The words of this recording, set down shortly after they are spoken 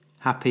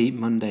Happy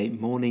Monday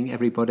morning,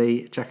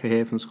 everybody. Jacko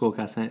here from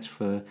Scorecast Next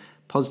for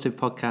Positive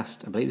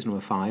Podcast. I believe it's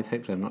number 5.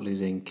 Hopefully I'm not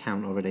losing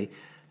count already.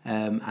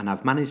 And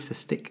I've managed to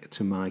stick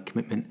to my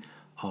commitment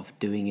of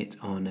doing it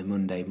on a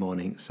Monday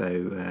morning.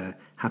 So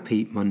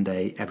happy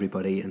Monday,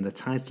 everybody. And the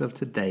title of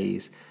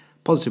today's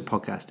Positive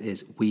Podcast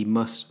is We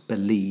Must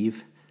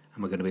Believe.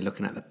 And we're going to be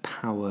looking at the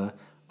power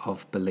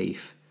of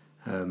belief.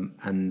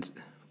 And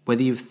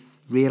whether you've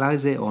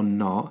realised it or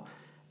not,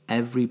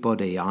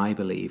 everybody, I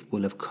believe,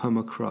 will have come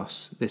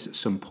across this at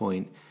some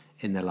point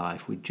in their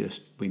life.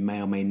 We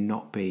may or may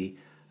not be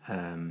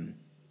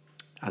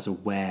as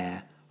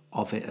aware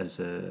of it as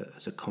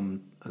a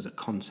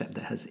concept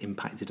that has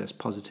impacted us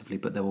positively.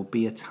 But there will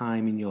be a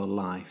time in your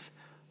life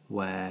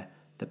where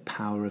the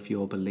power of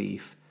your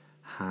belief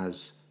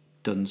has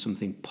done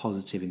something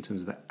positive in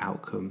terms of the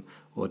outcome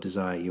or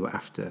desire you were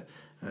after.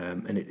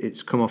 And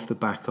it's come off the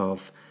back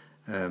of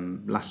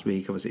last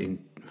week. I was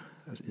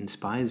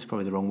inspired is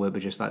probably the wrong word,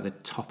 but just like the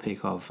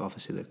topic of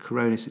obviously the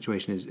corona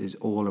situation is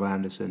all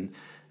around us, and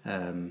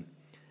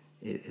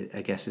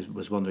I guess it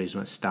was one of the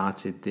reasons I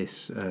started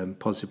this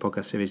positive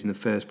podcast series in the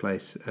first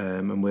place,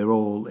 and we're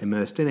all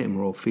immersed in it and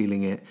we're all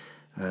feeling it,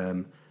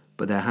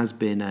 but there has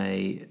been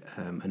a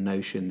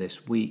notion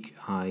this week.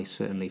 I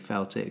certainly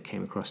felt it,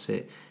 came across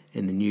it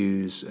in the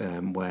news,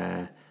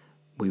 where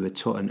we were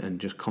taught, and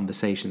just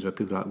conversations where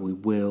people are like,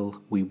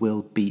 we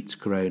will beat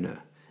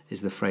corona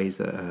is the phrase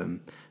that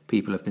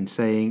people have been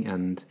saying,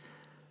 and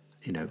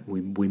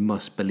we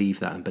must believe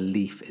that, and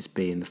belief is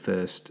being the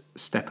first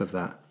step of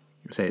that.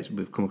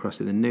 We've come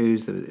across it in the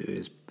news.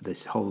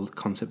 This whole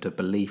concept of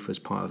belief was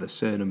part of a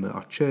sermon at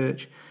our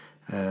church,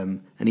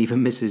 and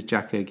even Mrs.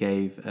 Jacko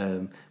gave,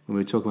 when we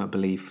were talking about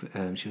belief,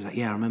 she was like,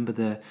 I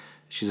remember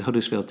she's a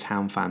Huddersfield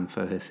Town fan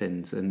for her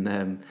sins,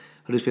 and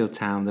Huddersfield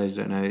Town, those who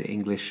don't know,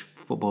 English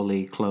Football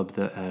League club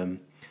that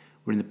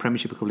were in the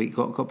Premiership a couple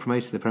of got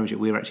promoted to the Premiership.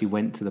 We actually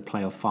went to the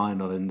playoff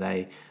final, and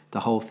the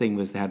whole thing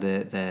was they had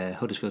their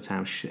Huddersfield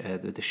Town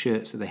the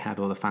shirts that they had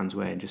all the fans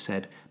wearing just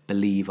said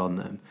 "Believe" on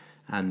them,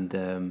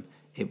 and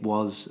it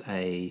was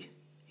they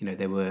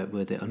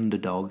were the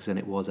underdogs, and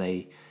it was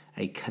a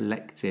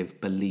collective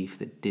belief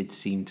that did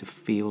seem to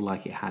feel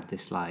like it had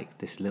this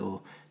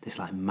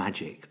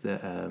magic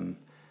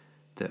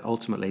that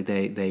ultimately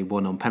they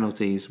won on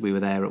penalties. We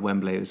were there at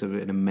Wembley. It was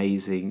an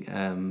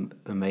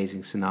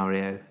amazing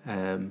scenario,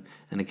 and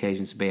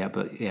occasion to be at.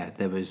 But yeah,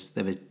 there was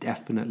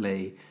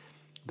definitely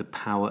the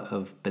power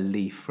of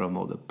belief from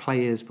all the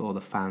players, but all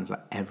the fans, like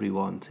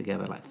everyone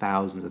together, like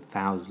thousands and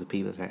thousands of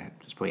people.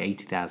 There's probably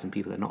 80,000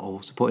 people. They're not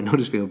all supporting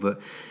Huddersfield,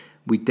 but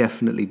we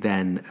definitely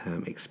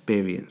then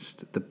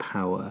experienced the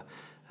power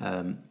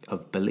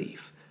of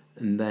belief.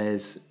 And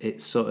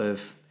it's one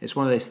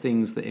of those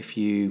things that if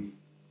you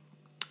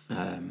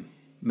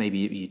maybe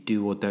you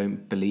do or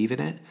don't believe in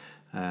it,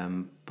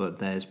 but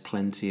there's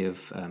plenty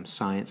of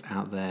science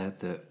out there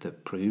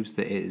that proves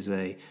that it is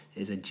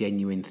a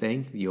genuine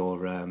thing.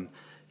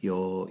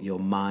 Your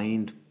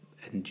mind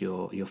and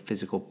your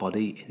physical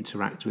body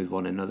interact with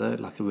one another.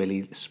 Like a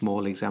really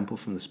small example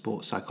from the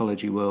sports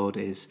psychology world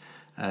is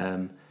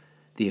the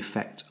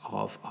effect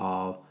of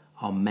our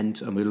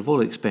mental, and we'll have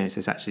all experienced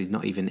this actually,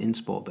 not even in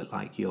sport, but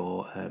like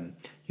your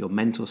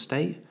mental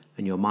state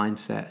and your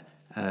mindset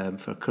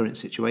for a current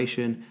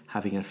situation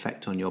having an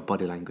effect on your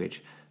body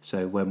language.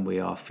 So when we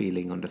are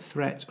feeling under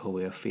threat, or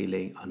we are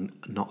feeling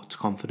not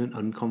confident,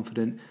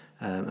 unconfident,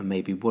 and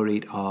maybe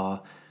worried,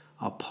 our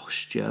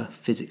posture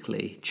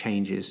physically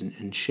changes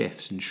and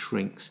shifts and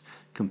shrinks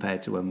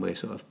compared to when we're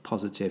sort of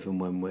positive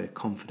and when we're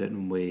confident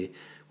and we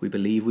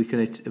believe we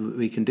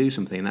can do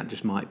something. And that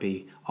just might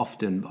be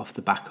often off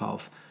the back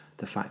of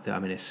the fact that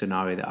I'm in a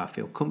scenario that I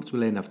feel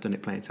comfortable in. I've done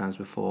it plenty of times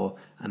before,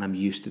 and I'm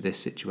used to this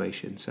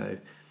situation. So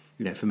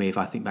for me, if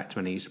I think back to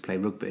when I used to play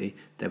rugby,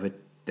 there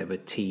were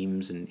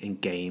teams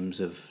and games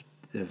of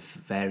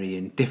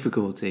varying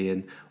difficulty,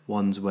 and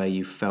ones where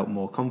you felt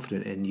more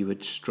confident and you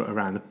would strut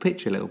around the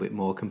pitch a little bit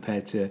more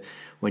compared to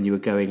when you were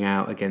going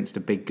out against a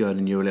big gun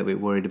and you were a little bit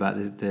worried about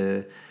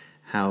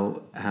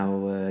how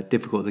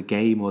difficult the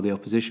game or the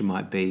opposition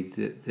might be.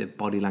 The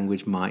body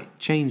language might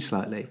change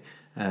slightly.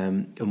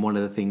 And one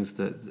of the things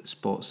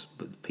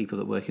that people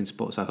that work in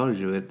sports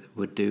psychology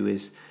would do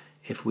is,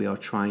 if we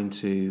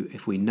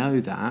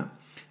know that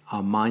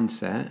our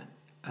mindset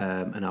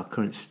and our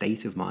current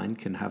state of mind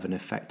can have an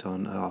effect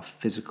on our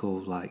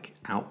physical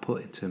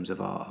output in terms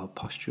of our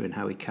posture and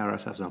how we carry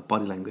ourselves and our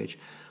body language,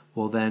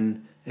 well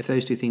then, if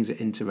those two things are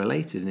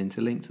interrelated and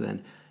interlinked,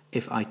 then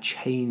if I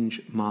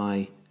change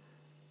my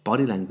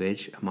body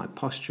language and my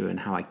posture and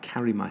how I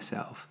carry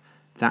myself,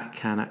 that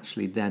can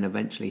actually then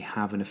eventually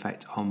have an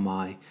effect on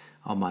my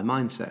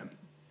mindset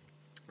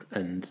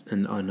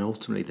and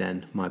ultimately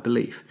then my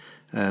belief.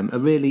 A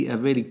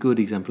really good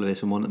example of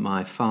this, and one that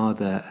my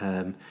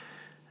father,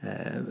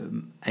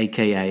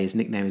 aka his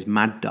nickname is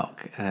Mad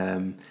Doc,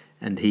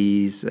 and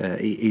he's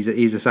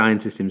a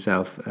scientist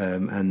himself,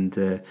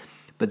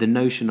 but the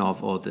notion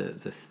of, or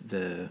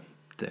the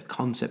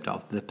concept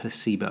of the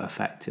placebo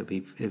effect. It'll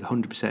be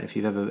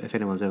 100%. If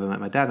anyone's ever met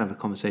my dad and have a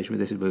conversation with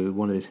this, it'll be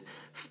one of his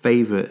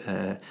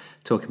favourite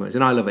talking points,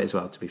 and I love it as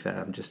well. To be fair,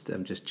 I'm just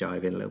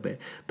jiving a little bit,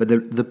 but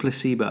the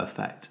placebo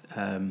effect.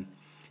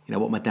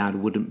 What my dad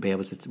wouldn't know,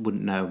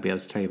 be able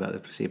to tell you about the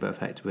placebo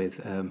effect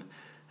with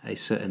a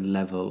certain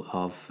level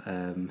of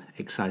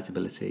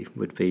excitability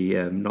would be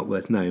not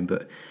worth knowing.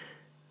 But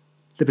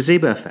the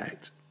placebo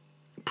effect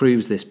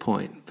proves this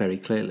point very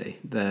clearly,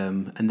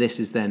 and I'm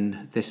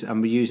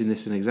using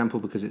this as an example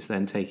because it's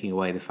then taking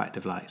away the fact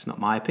of like it's not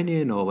my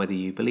opinion or whether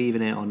you believe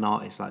in it or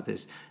not. It's like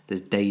there's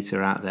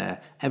data out there.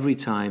 Every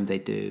time they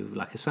do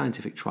like a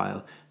scientific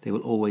trial, they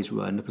will always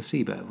run a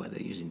placebo, whether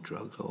they're using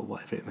drugs or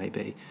whatever it may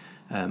be,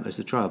 as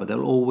the trial, but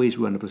they'll always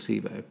run a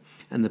placebo,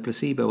 and the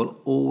placebo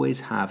will always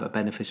have a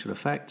beneficial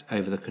effect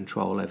over the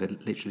control, over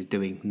literally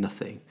doing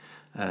nothing,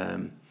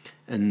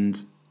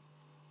 and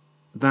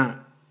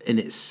that in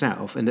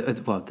itself,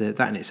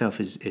 that in itself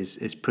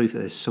is proof that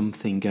there's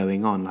something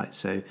going on. Like,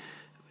 so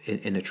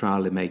in a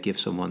trial, they may give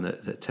someone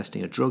that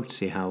testing a drug to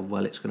see how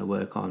well it's going to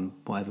work on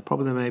whatever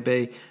problem there may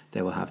be.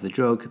 They will have the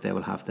drug. They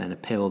will have then a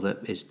pill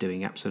that is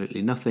doing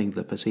absolutely nothing,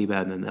 the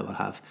placebo, and then they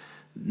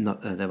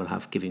will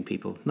have giving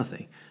people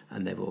nothing,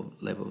 and they will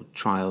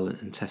trial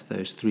and test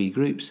those three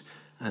groups.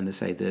 And they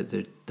say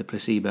the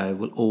placebo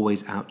will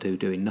always outdo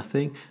doing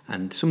nothing,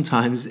 and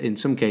sometimes, in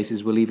some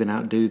cases, will even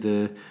outdo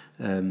the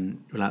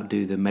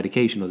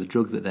medication or the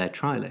drug that they're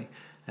trialing,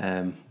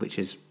 which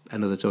is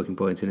another talking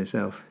point in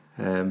itself.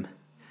 And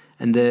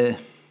the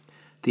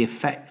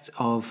effect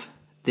of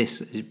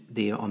this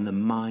on the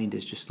mind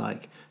is just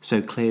like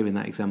so clear in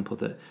that example,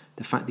 that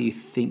the fact that you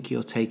think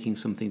you're taking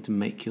something to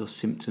make your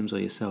symptoms or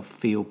yourself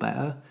feel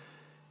better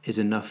is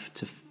enough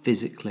to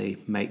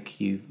physically make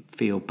you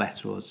feel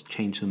better or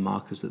change some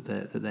markers that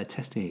they're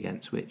testing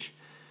against, which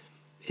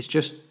is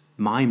just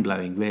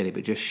mind-blowing really,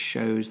 but just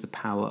shows the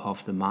power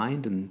of the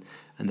mind and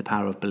the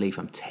power of belief.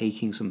 I'm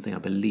taking something, I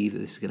believe that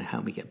this is going to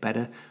help me get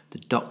better. The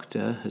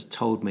doctor has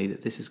told me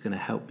that this is going to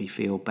help me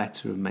feel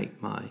better and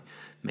make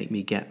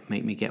me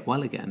get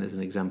well again, as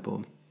an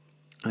example.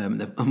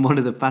 And one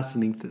of the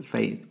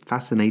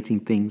fascinating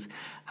things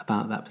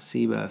about that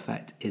placebo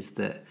effect is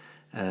that,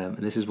 and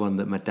this is one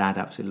that my dad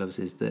absolutely loves,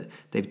 is that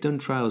they've done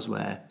trials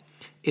where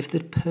if the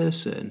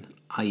person,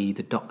 i.e.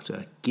 the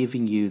doctor,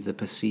 giving you the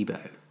placebo,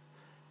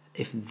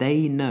 if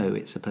they know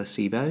it's a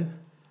placebo,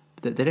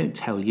 that they don't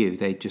tell you,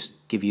 they just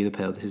give you the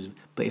pill.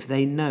 But if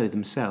they know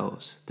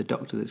themselves, the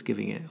doctor that's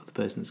giving it, or the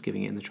person that's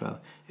giving it in the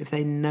trial, if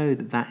they know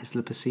that is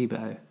the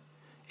placebo,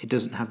 it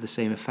doesn't have the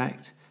same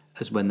effect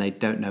as when they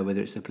don't know whether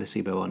it's the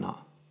placebo or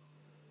not.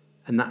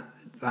 And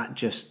that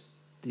just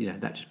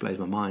blows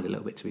my mind a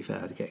little bit, to be fair.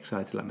 I get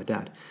excited like my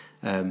dad.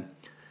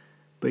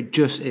 But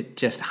it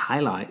just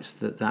highlights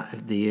that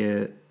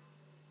the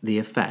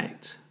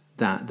effect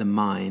that the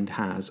mind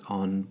has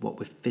on what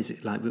we're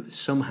physically like.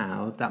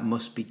 Somehow that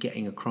must be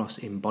getting across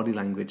in body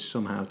language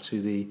somehow to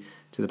the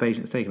patient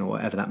that's taken, or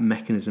whatever that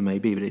mechanism may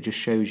be. But it just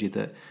shows you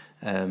that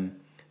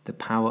the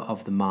power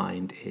of the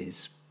mind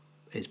is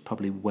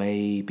probably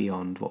way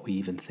beyond what we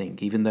even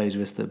think. Even those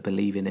of us that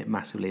believe in it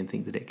massively and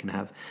think that it can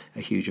have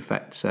a huge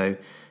effect. So,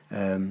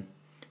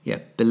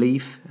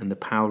 belief and the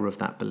power of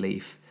that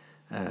belief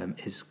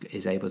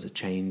is able to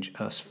change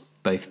us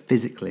both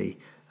physically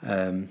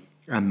and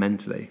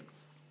mentally.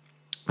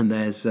 And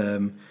there's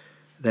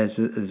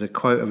a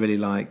quote I really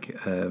like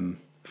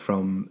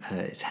from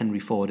it's Henry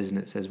Ford, isn't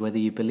it? It says, whether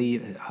you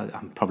believe,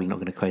 I'm probably not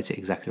going to quote it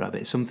exactly right,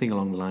 but it's something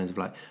along the lines of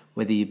like,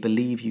 whether you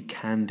believe you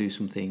can do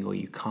something or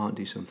you can't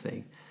do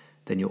something,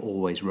 then you're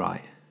always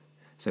right.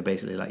 So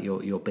basically, like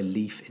your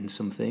belief in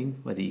something,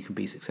 whether you can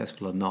be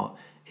successful or not,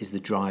 is the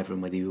driver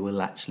in whether you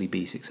will actually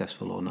be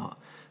successful or not.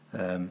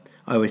 I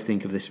always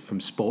think of this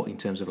from sport in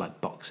terms of like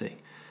boxing.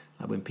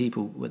 Like when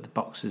the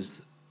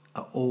boxers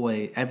are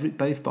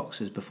both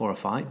boxers before a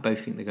fight both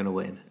think they're going to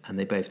win, and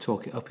they both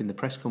talk it up in the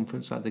press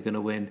conference like they're going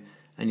to win,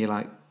 and you're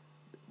like,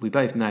 we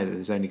both know that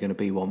there's only going to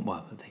be one.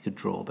 Well, they could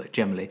draw, but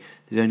generally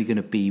there's only going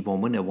to be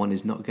one winner. One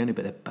is not going to,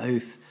 but they're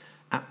both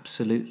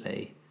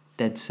absolutely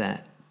dead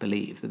set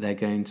believe that they're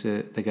going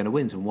to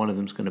win, so one of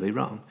them's going to be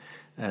wrong.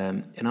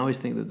 And I always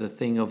think that the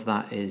thing of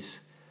that is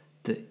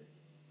that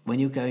when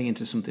you're going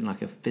into something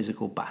like a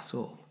physical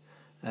battle,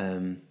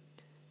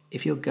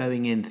 if you're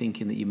going in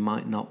thinking that you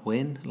might not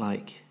win,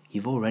 like,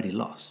 you've already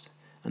lost.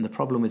 And the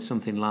problem with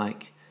something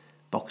like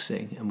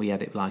boxing, and we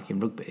had it like in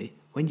rugby,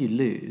 when you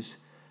lose,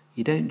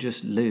 you don't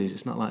just lose.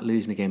 It's not like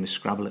losing a game of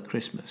Scrabble at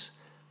Christmas.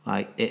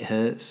 Like, it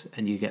hurts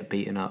and you get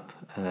beaten up.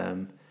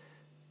 That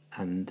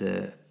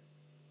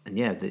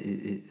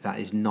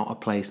is not a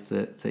place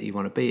that you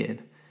want to be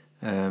in.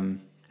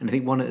 And I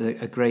think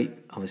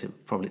obviously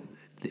probably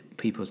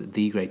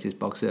the greatest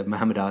boxer,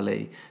 Muhammad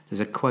Ali.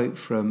 There's a quote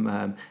from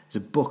there's a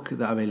book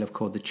that I really love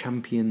called The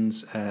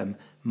Champion's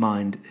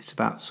Mind. It's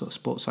about sort of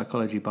sports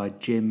psychology by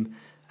Jim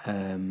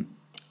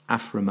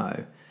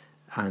Aframo,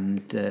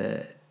 and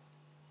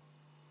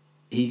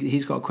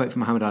he's got a quote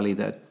from Muhammad Ali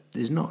that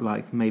is not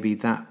like maybe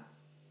that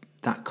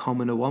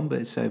common a one,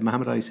 but so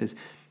Muhammad Ali says,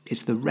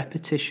 It's the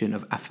repetition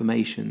of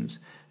affirmations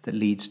that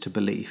leads to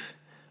belief.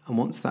 And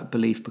once that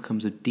belief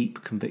becomes a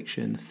deep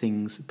conviction,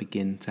 things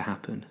begin to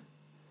happen.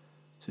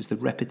 So it's the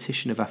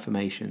repetition of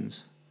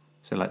affirmations.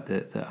 So like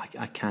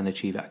I can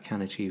achieve it, I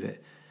can achieve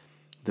it,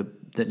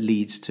 that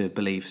leads to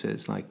belief. So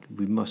it's like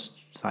we must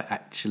like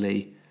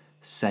actually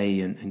say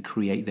and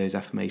create those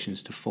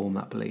affirmations to form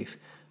that belief.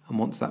 And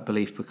once that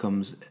belief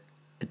becomes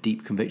a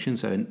deep conviction,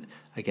 so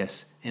I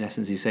guess in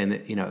essence he's saying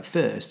that, at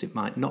first it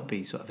might not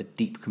be sort of a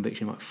deep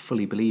conviction, you might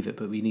fully believe it,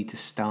 but we need to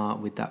start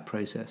with that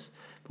process.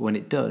 But when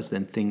it does,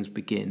 then things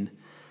begin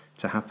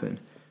to happen.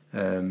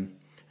 And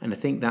I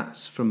think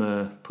that's from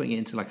putting it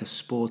into like a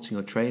sporting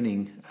or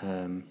training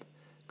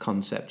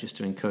concept, just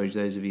to encourage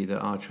those of you that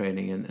are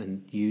training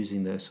and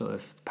using the sort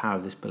of power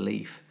of this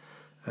belief,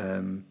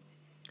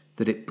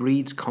 that it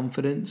breeds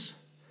confidence,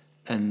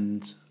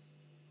 and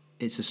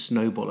it's a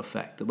snowball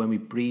effect that when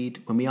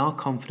we are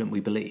confident, we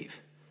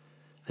believe.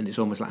 And it's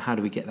almost like, how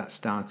do we get that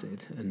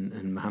started?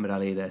 And Muhammad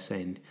Ali, they're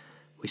saying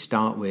we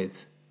start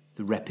with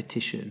the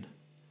repetition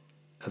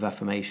of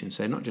affirmation.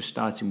 So not just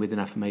starting with an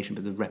affirmation,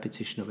 but the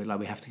repetition of it. Like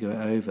we have to go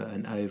over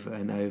and over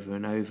and over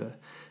and over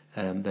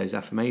those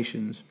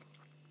affirmations,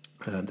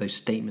 those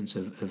statements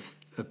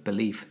of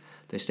belief,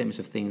 those statements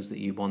of things that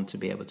you want to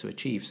be able to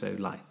achieve. So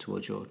like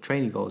towards your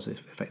training goals,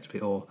 effectively,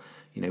 or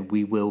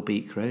we will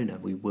beat Corona,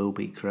 we will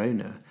beat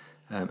Corona,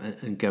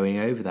 and going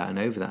over that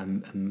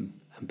and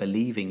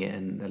believing it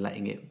and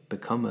letting it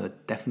become a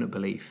definite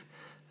belief.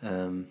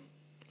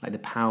 Like the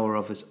power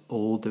of us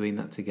all doing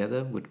that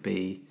together would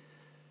be.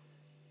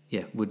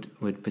 Yeah,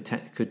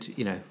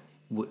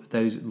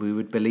 those we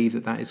would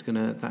believe that is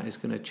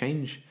gonna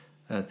change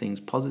things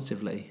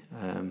positively,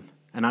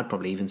 and I'd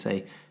probably even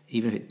say,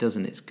 even if it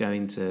doesn't,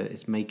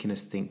 it's making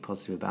us think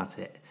positive about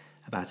it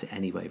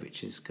anyway,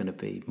 which is going to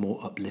be more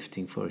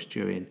uplifting for us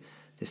during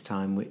this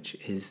time, which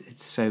is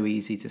it's so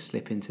easy to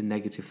slip into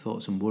negative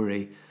thoughts and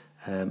worry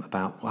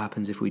about what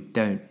happens if we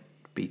don't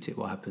beat it,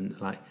 what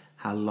happens, like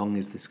how long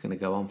is this going to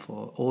go on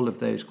for? All of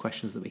those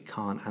questions that we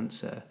can't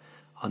answer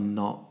are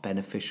not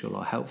beneficial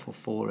or helpful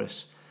for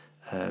us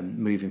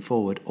moving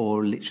forward,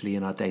 or literally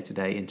in our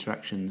day-to-day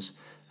interactions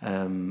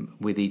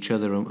with each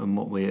other and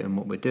what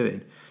we're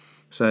doing.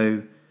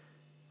 So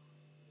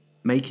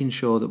making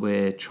sure that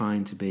we're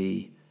trying to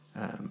be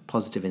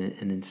positive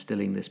and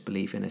instilling this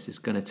belief in us is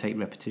going to take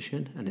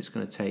repetition, and it's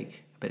going to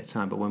take a bit of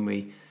time. But when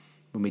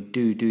we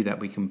do that,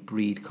 we can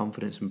breed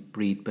confidence and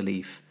breed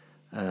belief,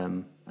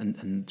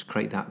 and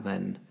create that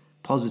then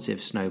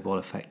positive snowball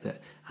effect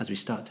that as we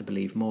start to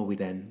believe more, we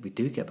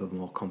do get a bit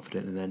more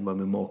confident, and then when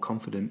we're more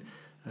confident,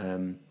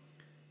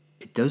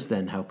 it does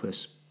then help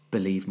us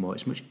believe more.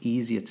 It's much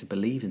easier to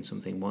believe in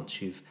something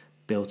once you've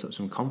built up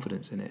some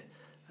confidence in it,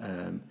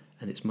 and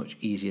it's much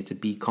easier to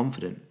be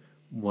confident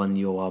when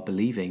you are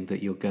believing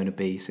that you're going to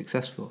be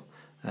successful.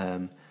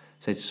 So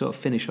to sort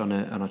of finish on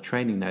a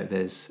training note,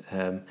 there's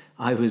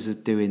I was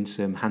doing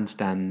some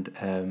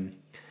handstand.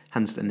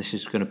 This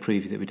is going to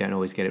prove that we don't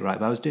always get it right,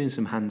 but I was doing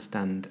some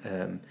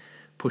handstand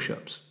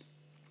push-ups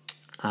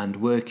and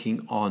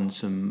working on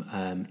some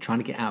trying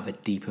to get out of a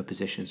deeper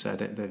position. So I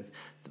don't know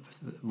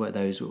what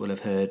those will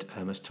have heard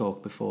us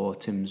talk before.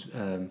 Tim's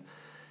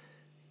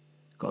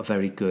got a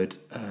very good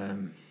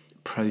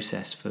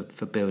process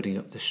for building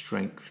up the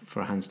strength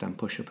for a handstand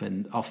push-up,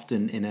 and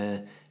often in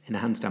a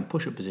handstand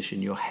push-up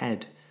position, your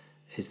head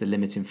is the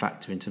limiting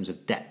factor in terms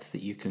of depth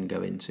that you can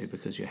go into,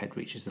 because your head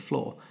reaches the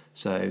floor.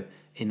 So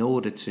in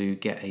order to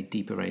get a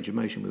deeper range of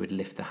motion, we would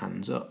lift the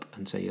hands up,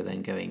 and so you're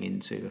then going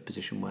into a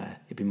position where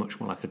it'd be much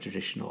more like a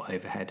traditional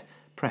overhead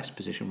press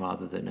position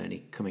rather than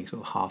only coming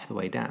sort of half the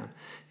way down,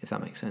 if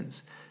that makes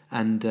sense.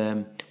 And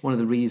one of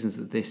the reasons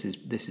that this is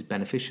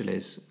beneficial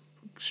is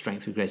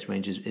strength with greater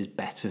range is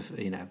better,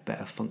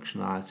 better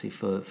functionality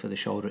for the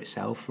shoulder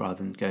itself rather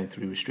than going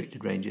through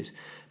restricted ranges.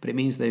 But it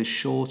means those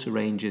shorter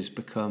ranges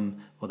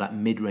become, or that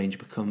mid-range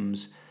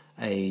becomes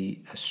a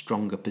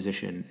stronger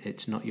position.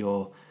 It's not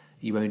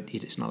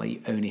it's not like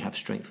you only have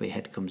strength where your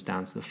head comes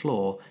down to the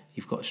floor.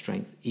 You've got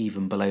strength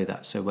even below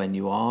that. So when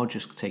you are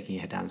just taking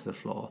your head down to the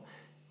floor,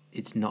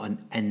 it's not an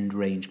end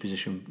range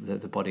position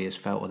that the body has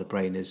felt or the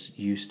brain is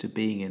used to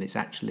being in. It's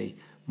actually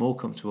more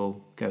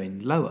comfortable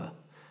going lower.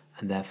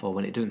 And therefore,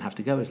 when it doesn't have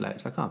to go as low,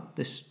 it's like, oh,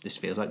 this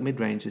feels like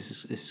mid-range.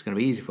 This is going to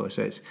be easy for us.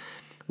 So it's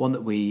one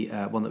that we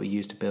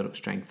use to build up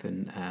strength.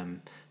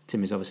 And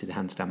Tim is obviously the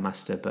handstand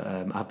master, but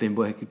I've been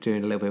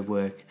doing a little bit of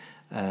work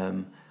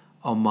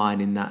on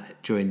mine in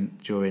that during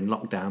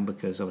lockdown,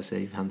 because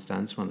obviously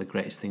handstands one of the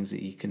greatest things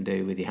that you can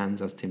do with your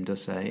hands, as Tim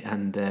does say,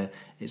 and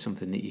it's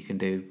something that you can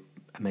do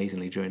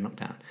amazingly during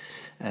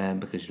lockdown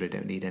because you really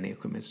don't need any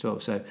equipment at all.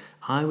 So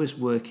I was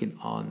working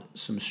on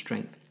some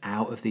strength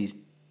out of these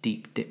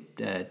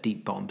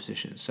deep bottom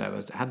positions.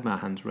 So I had my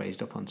hands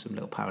raised up on some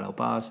little parallel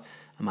bars,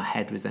 and my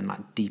head was then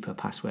like deeper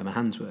past where my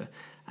hands were,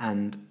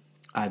 and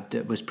I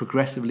was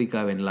progressively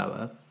going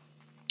lower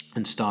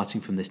and starting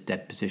from this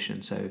dead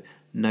position. So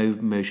no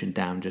motion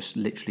down, just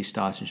literally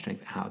starting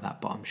strength out of that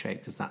bottom shape,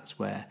 because that's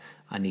where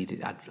I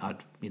needed.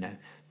 I'd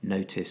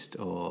noticed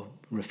or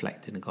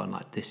reflected and gone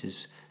like, this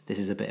is this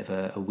is a bit of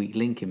a weak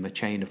link in my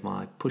chain of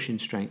my pushing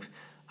strength.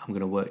 I'm going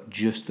to work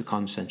just the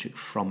concentric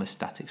from a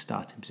static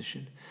starting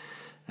position.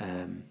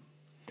 And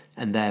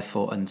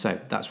so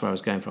that's where I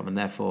was going from. And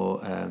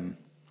therefore,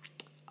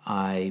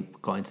 I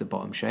got into the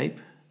bottom shape,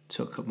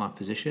 took up my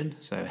position.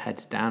 So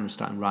head's down, I'm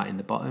starting right in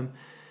the bottom.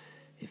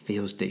 It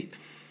feels deep.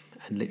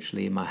 And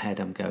literally in my head,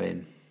 I'm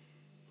going,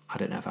 I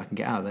don't know if I can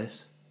get out of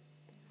this.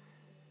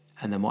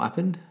 And then what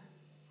happened?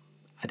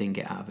 I didn't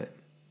get out of it.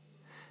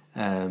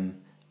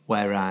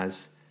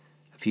 Whereas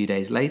a few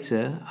days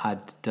later,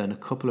 I'd done a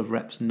couple of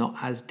reps not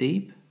as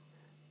deep,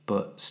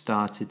 but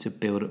started to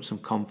build up some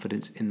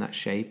confidence in that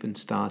shape and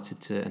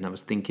I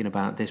was thinking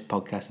about this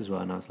podcast as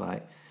well. And I was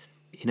like,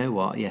 you know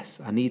what? Yes,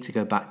 I need to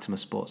go back to my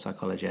sports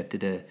psychology. I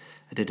did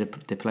a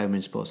diploma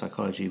in sports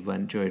psychology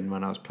when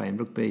I was playing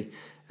rugby,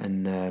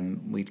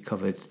 and we'd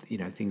covered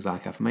things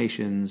like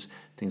affirmations,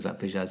 things like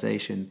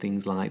visualization,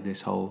 things like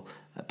this whole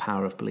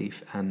power of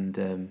belief. And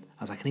I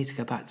was like, I need to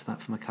go back to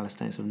that for my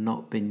calisthenics. I've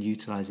not been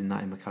utilizing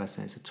that in my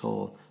calisthenics at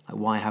all. Like,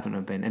 why haven't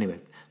I been? Anyway,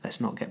 let's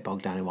not get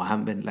bogged down in why I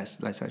haven't been.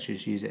 Let's actually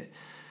just use it.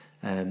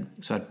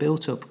 So I'd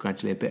built up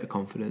gradually a bit of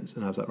confidence,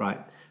 and I was like, right,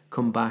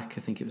 come back.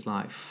 I think it was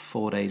like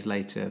 4 days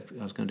later,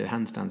 I was going to do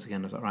handstands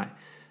again. I was like, right,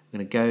 I'm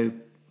going to go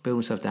build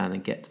myself down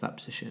and get to that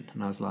position.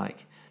 And I was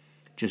like,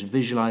 just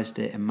visualized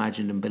it,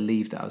 imagined and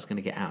believed that I was going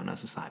to get out. And I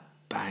was just like,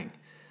 bang.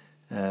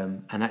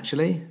 And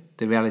actually,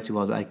 the reality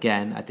was,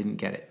 again, I didn't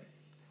get it.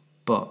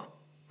 But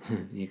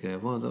you go,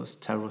 well, that was a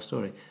terrible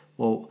story.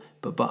 Well,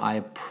 but I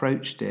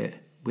approached it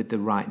with the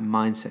right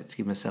mindset to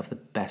give myself the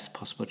best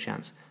possible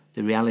chance.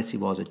 The reality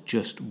was, I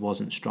just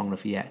wasn't strong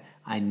enough yet.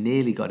 I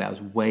nearly got it. I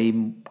was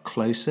way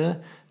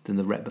closer than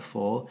the rep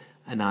before.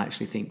 And I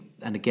actually think,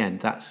 and again,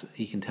 that's,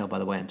 you can tell by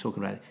the way I'm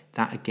talking about it,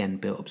 that again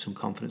built up some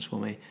confidence for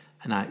me.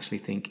 And I actually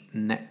think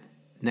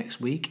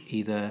next week,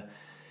 either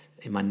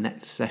in my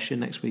next session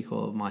next week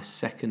or my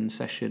second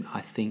session,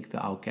 I think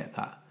that I'll get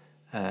that.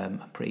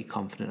 I'm pretty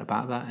confident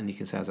about that. And you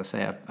can say, as I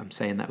say, I'm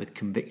saying that with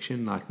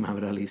conviction, like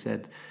Muhammad Ali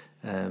said.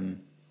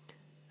 And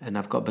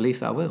I've got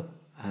belief that I will.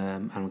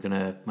 And I'm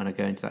gonna, when I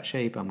go into that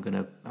shape, I'm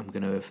gonna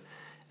have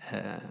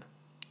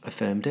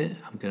affirmed it.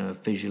 I'm gonna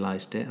have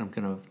visualized it. And I'm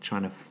gonna have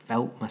trying to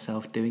felt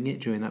myself doing it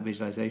during that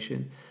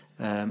visualization,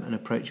 and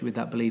approach it with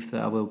that belief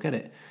that I will get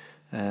it.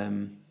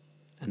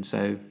 And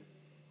so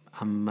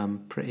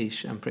I'm pretty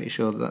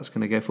sure that that's going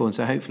to go forward.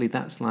 So hopefully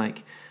that's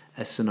like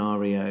a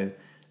scenario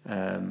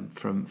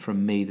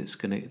from me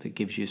that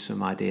gives you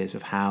some ideas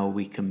of how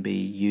we can be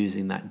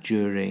using that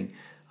during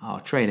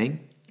our training.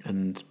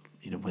 And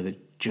whether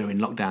during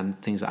lockdown,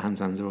 things like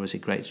handstands are obviously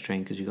great to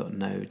train because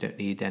don't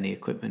need any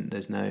equipment.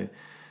 There's no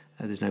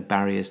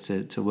barriers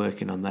to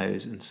working on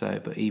those. And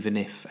so, but even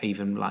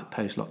like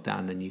post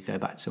lockdown and you go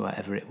back to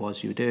whatever it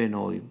was you were doing,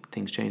 or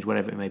things change,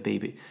 whatever it may be,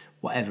 but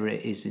whatever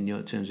it is in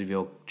terms of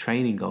your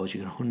training goals,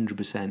 you can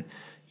 100%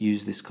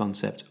 use this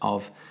concept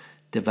of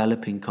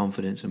developing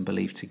confidence and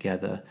belief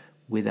together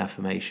with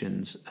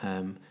affirmations,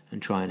 and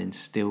try and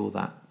instill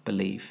that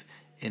belief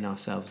in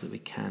ourselves that we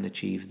can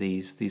achieve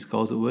these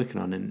goals that we're working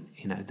on. And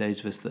those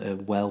of us that are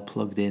well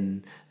plugged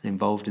in and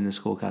involved in the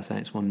School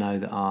Calisthenics will know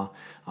that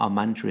our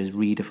mantra is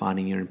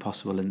redefining your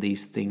impossible. And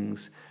these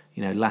things,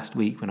 last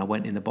week when I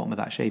went in the bottom of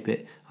that shape,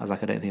 I was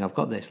like, I don't think I've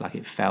got this. Like,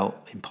 it felt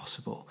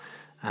impossible.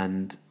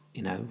 And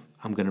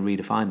I'm going to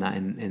redefine that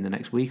in the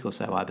next week or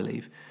so, I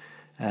believe.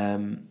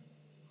 And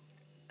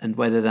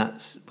whether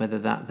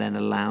that then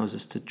allows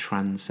us to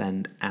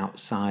transcend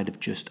outside of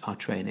just our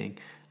training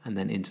and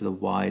then into the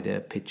wider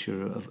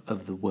picture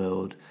of the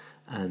world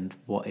and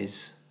what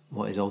is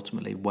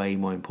ultimately way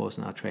more important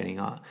than our training.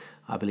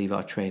 I believe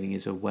our training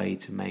is a way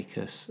to make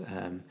us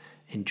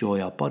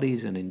enjoy our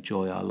bodies and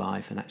enjoy our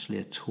life, and actually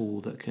a tool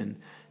that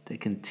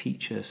can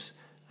teach us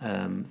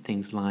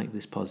things like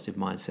this positive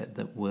mindset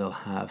that will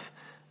have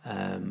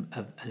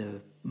a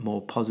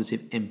more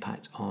positive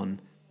impact on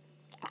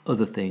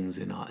other things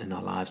in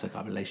our lives, like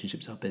our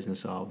relationships, our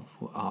business,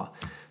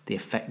 the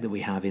effect that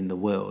we have in the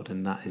world.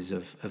 And that is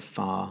of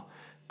far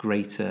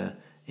greater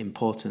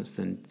importance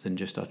than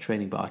just our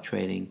training. But our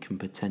training can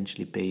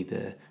potentially be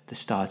the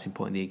starting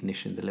point, the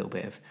ignition, the little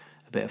bit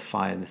of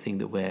fire, and the thing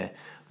that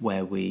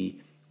where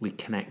we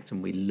connect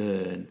and we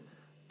learn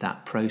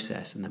that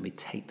process, and then we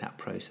take that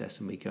process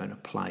and we go and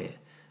apply it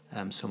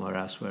somewhere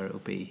else where it will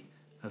be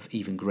of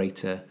even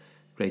greater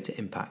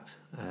impact.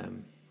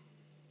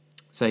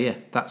 So yeah,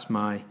 that's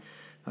my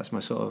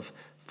sort of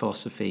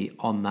philosophy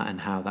on that,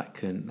 and how that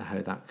can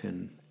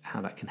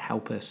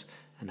help us,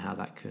 and how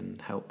that can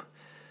help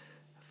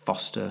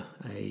foster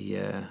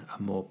a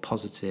more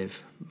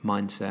positive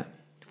mindset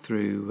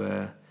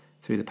through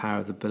the power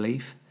of the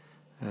belief.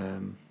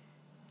 And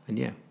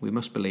yeah, we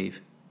must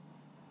believe,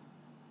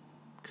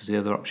 because the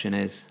other option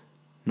is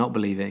not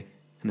believing.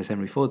 And as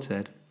Henry Ford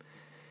said,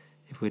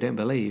 if we don't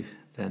believe,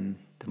 then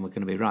we're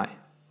going to be right.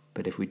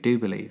 But if we do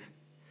believe,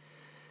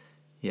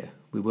 yeah,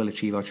 we will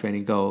achieve our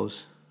training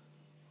goals,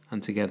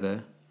 and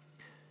together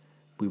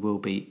we will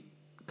beat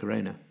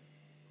Corona.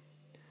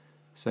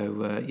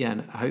 So yeah,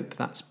 and I hope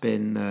that's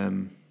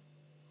been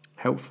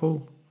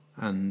helpful,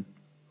 and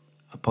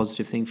a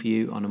positive thing for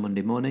you on a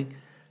Monday morning.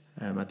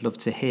 I'd love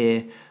to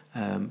hear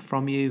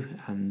from you,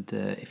 and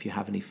if you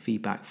have any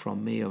feedback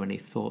from me or any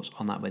thoughts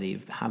on that, whether you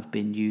have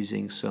been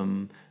using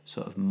some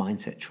sort of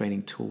mindset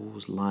training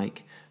tools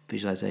like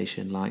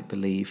visualization, like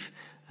belief,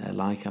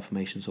 like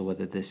affirmations, or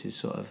whether this is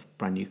sort of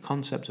brand new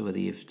concept, or whether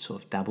you've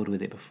sort of dabbled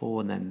with it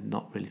before and then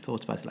not really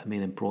thought about it like me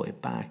and then brought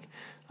it back.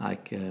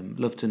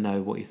 Love to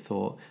know what you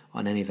thought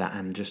on any of that,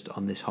 and just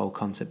on this whole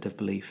concept of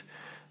belief.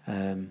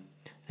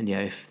 And yeah,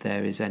 if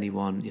there is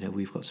anyone,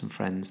 we've got some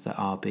friends that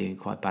are being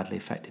quite badly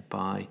affected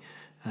by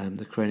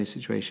the corona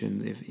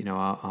situation. If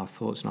our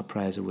thoughts and our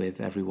prayers are with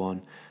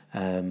everyone,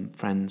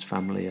 friends,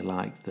 family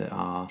alike, that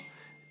are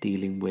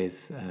dealing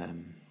with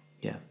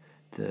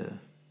the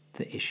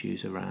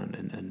issues around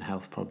and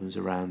health problems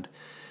around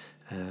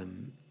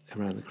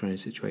the corona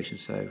situation.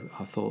 So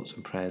our thoughts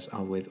and prayers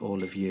are with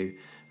all of you,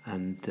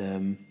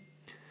 and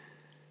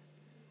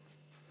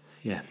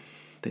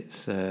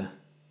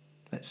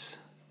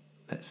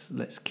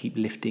let's keep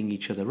lifting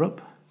each other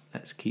up.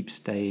 Let's keep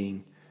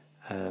staying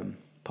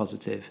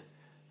positive,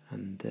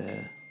 and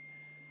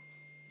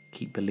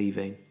keep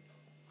believing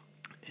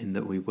in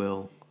that we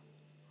will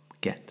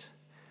get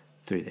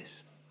through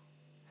this.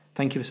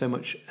 Thank you so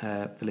much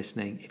for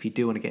listening. If you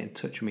do want to get in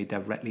touch with me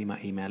directly,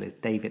 my email is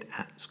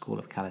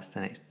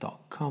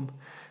david@schoolofcalisthenics.com.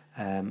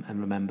 And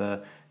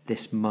remember,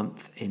 this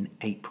month in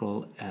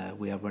April,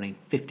 we are running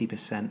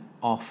 50%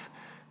 off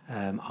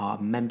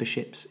our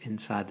memberships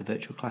inside the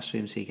virtual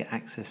classroom, so you get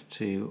access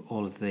to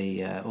all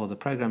the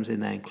programs in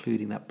there,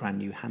 including that brand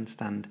new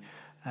handstand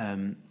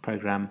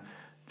program.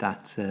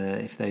 That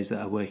if those that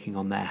are working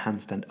on their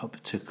handstand up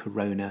to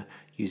Corona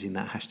using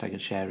that hashtag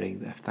and sharing,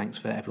 thanks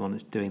for everyone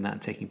that's doing that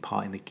and taking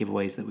part in the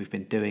giveaways that we've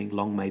been doing.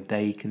 Long may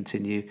they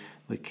continue.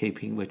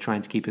 We're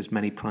trying to keep as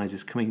many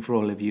prizes coming for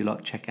all of you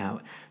lot. Check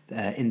out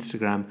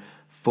Instagram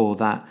for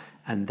that,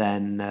 and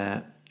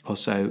then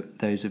also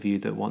those of you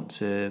that want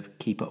to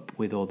keep up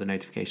with all the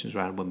notifications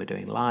around when we're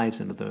doing lives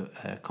and other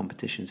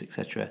competitions,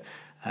 etc.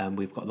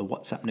 We've got the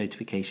WhatsApp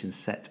notifications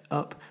set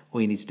up.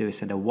 All you need to do is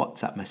send a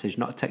WhatsApp message,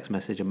 not a text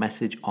message, a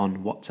message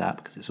on WhatsApp,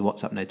 because it's a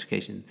WhatsApp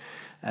notification.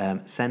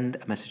 Send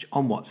a message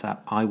on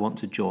WhatsApp, I want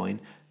to join,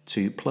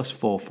 to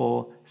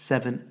 +44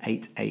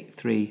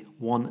 7883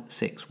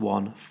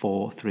 161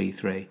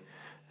 433.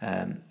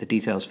 The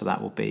details for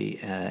that will be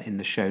in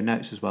the show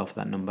notes as well for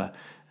that number.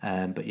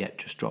 But yeah,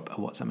 just drop a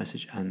WhatsApp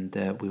message and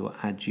we will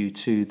add you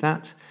to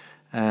that.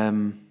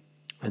 And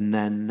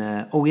then,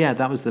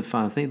 that was the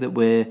final thing, that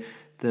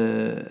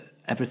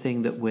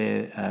everything that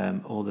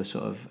we're, all the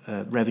sort of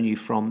revenue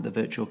from the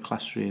virtual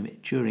classroom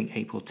during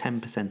April,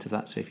 10% of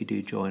that. So if you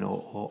do join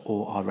or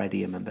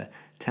already a member,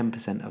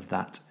 10% of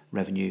that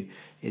revenue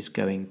is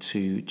going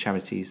to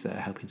charities that are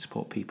helping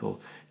support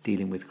people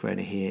dealing with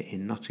corona here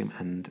in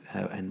Nottingham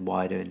and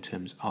wider in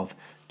terms of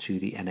to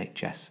the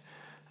NHS.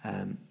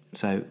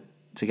 So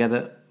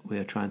together we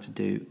are trying to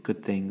do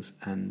good things,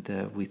 and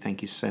we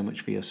thank you so much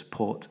for your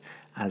support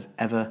as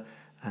ever,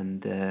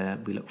 and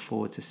we look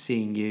forward to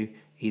seeing you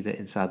either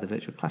inside the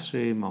virtual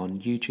classroom, on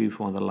YouTube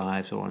for one of the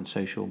lives, or on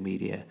social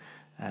media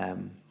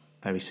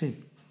very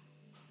soon.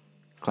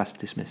 Class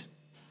dismissed.